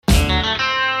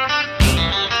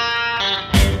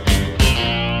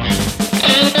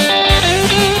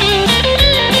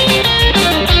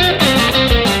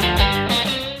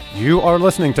are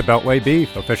listening to Beltway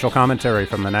Beef, official commentary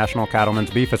from the National Cattlemen's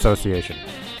Beef Association.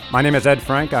 My name is Ed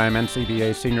Frank. I am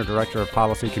NCBA's Senior Director of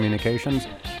Policy Communications.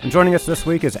 And joining us this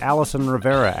week is Allison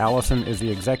Rivera. Allison is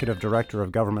the Executive Director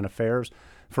of Government Affairs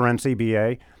for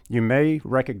NCBA. You may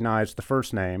recognize the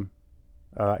first name.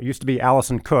 It used to be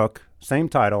Allison Cook, same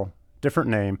title, different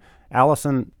name.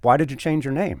 Allison, why did you change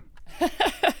your name?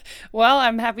 Well,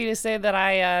 I'm happy to say that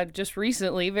I just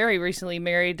very recently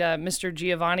married Mr.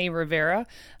 Giovanni Rivera.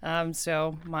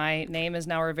 So my name is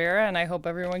now Rivera, and I hope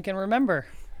everyone can remember.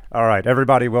 All right.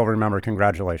 Everybody will remember.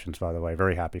 Congratulations, by the way.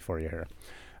 Very happy for you here.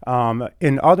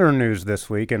 In other news this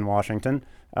week in Washington,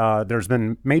 there's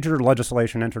been major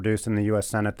legislation introduced in the U.S.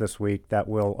 Senate this week that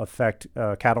will affect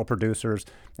cattle producers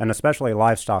and especially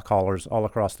livestock haulers all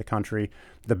across the country.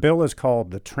 The bill is called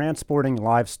the Transporting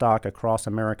Livestock Across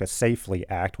America Safely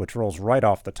Act, which rolls right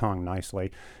off the tongue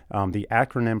nicely. The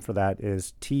acronym for that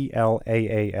is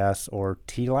TLAAS, or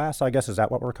TLAS, I guess. Is that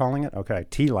what we're calling it? Okay,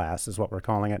 TLAS is what we're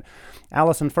calling it.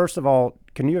 Allison, first of all,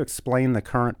 can you explain the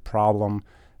current problem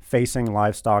facing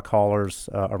livestock haulers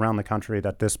around the country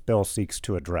that this bill seeks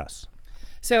to address?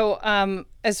 So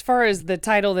as far as the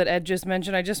title that Ed just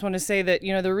mentioned, I just want to say that,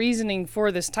 the reasoning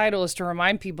for this title is to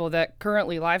remind people that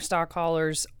currently livestock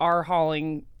haulers are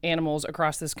hauling animals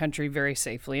across this country very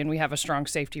safely, and we have a strong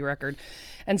safety record.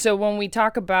 And so when we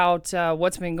talk about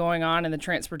what's been going on in the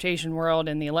transportation world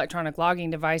and the electronic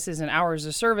logging devices and hours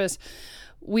of service,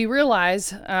 we realize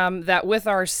that with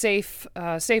our safe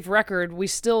record, we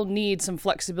still need some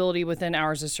flexibility within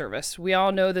hours of service. We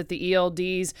all know that the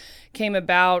ELDs came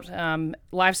about.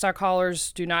 Livestock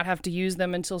haulers do not have to use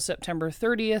them until September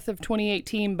 30th of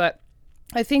 2018, but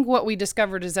I think what we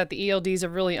discovered is that the ELDs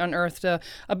have really unearthed a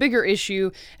bigger issue,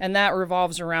 and that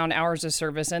revolves around hours of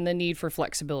service and the need for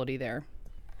flexibility there.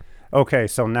 Okay,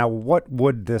 so now what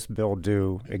would this bill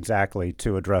do exactly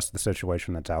to address the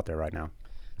situation that's out there right now?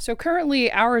 So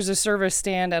currently, hours of service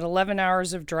stand at 11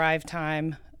 hours of drive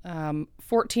time,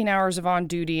 14 hours of on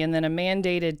duty, and then a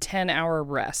mandated 10-hour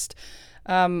rest.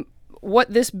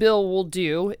 What this bill will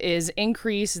do is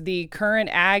increase the current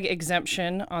ag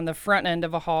exemption on the front end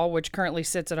of a haul, which currently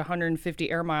sits at 150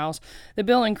 air miles. The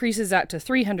bill increases that to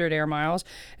 300 air miles.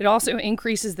 It also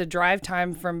increases the drive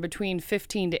time from between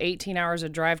 15 to 18 hours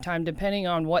of drive time, depending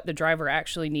on what the driver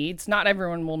actually needs. Not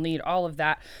everyone will need all of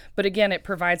that, but again, it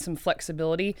provides some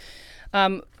flexibility.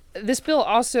 This bill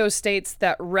also states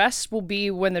that rest will be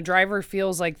when the driver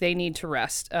feels like they need to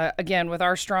rest. Again, with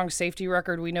our strong safety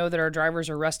record, we know that our drivers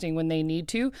are resting when they need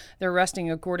to. They're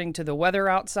resting according to the weather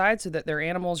outside so that their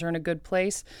animals are in a good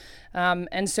place.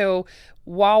 And so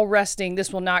while resting,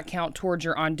 this will not count towards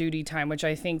your on-duty time, which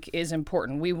I think is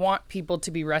important. We want people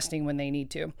to be resting when they need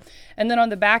to. And then on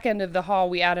the back end of the haul,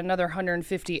 we add another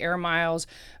 150 air miles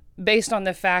based on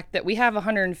the fact that we have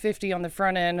 150 on the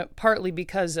front end, partly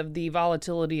because of the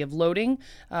volatility of loading.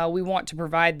 We want to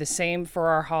provide the same for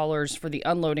our haulers for the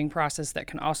unloading process that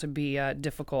can also be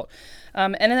difficult.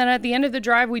 And then at the end of the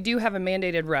drive, we do have a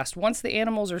mandated rest. Once the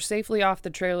animals are safely off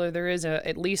the trailer, there is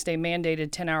at least a mandated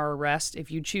 10-hour rest. If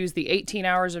you choose the 18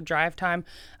 hours of drive time,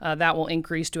 that will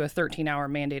increase to a 13-hour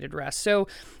mandated rest. So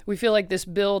we feel like this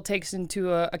bill takes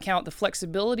into account the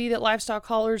flexibility that livestock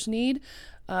haulers need,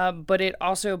 but it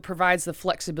also provides the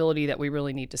flexibility that we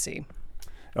really need to see.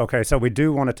 Okay, so we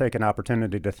do want to take an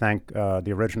opportunity to thank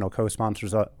the original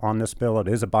co-sponsors on this bill. It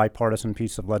is a bipartisan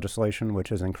piece of legislation,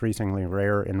 which is increasingly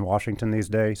rare in Washington these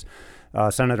days.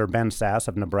 Senator Ben Sasse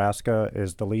of Nebraska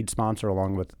is the lead sponsor,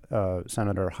 along with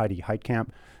Senator Heidi Heitkamp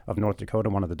of North Dakota,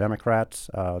 one of the Democrats.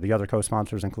 The other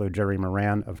co-sponsors include Jerry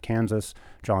Moran of Kansas,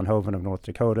 John Hoeven of North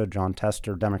Dakota, John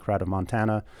Tester, Democrat of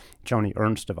Montana, Joni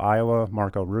Ernst of Iowa,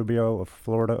 Marco Rubio of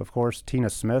Florida, of course, Tina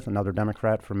Smith, another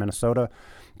Democrat from Minnesota,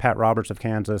 Pat Roberts of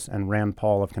Kansas, and Rand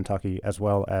Paul of Kentucky, as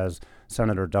well as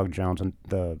Senator Doug Jones,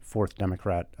 the fourth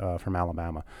Democrat from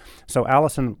Alabama. So,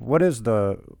 Allison, what's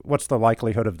the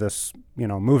likelihood of this,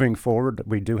 moving forward?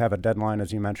 We do have a deadline,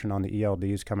 as you mentioned, on the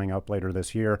ELDs coming up later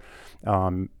this year.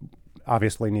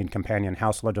 Obviously need companion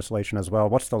House legislation as well.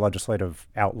 What's the legislative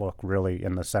outlook really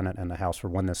in the Senate and the House for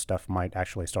when this stuff might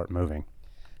actually start moving?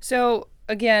 So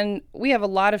again, we have a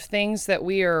lot of things that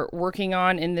we are working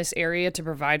on in this area to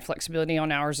provide flexibility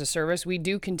on hours of service. We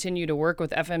do continue to work with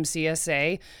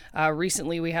FMCSA.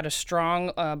 Recently, we had a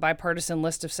strong bipartisan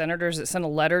list of senators that sent a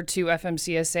letter to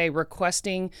FMCSA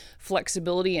requesting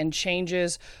flexibility and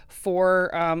changes for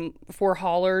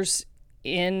haulers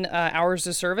in hours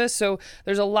of service. So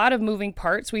there's a lot of moving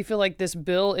parts. We feel like this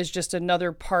bill is just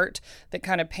another part that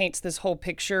kind of paints this whole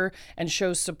picture and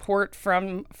shows support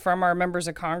from our members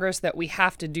of Congress that we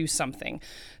have to do something.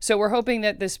 So we're hoping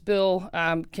that this bill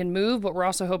can move, but we're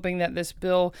also hoping that this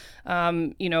bill,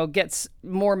 gets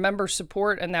more member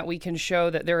support and that we can show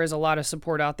that there is a lot of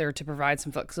support out there to provide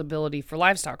some flexibility for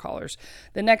livestock haulers.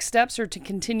 The next steps are to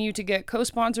continue to get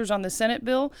co-sponsors on the Senate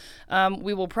bill.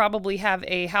 We will probably have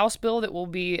a House bill that will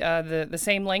be the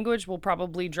same language. We'll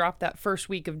probably drop that first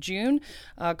week of June.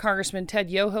 Congressman Ted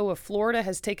Yoho of Florida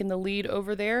has taken the lead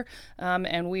over there,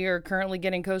 and we are currently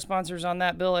getting co-sponsors on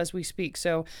that bill as we speak.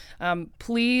 So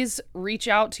please reach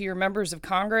out to your members of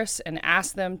Congress and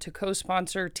ask them to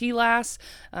co-sponsor TLAS.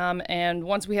 And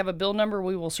once we have a bill number,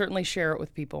 we will certainly share it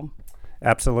with people.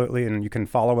 Absolutely, and you can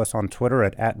follow us on Twitter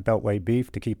at Beltway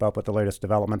Beef to keep up with the latest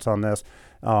developments on this.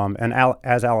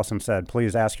 As Allison said,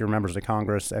 please ask your members of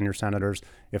Congress and your senators,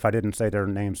 if I didn't say their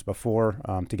names before,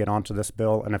 to get onto this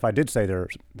bill. And if I did say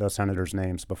the senators'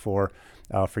 names before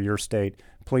for your state,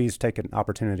 please take an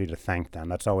opportunity to thank them.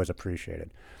 That's always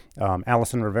appreciated.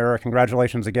 Allison Rivera,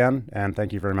 congratulations again, and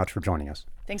thank you very much for joining us.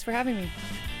 Thanks for having me.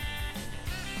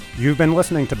 You've been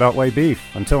listening to Beltway Beef.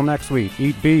 Until next week,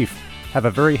 eat beef. Have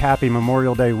a very happy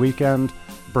Memorial Day weekend,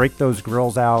 break those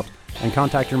grills out, and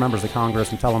contact your members of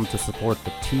Congress and tell them to support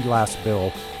the TLAS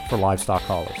bill for livestock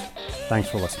haulers. Thanks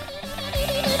for listening.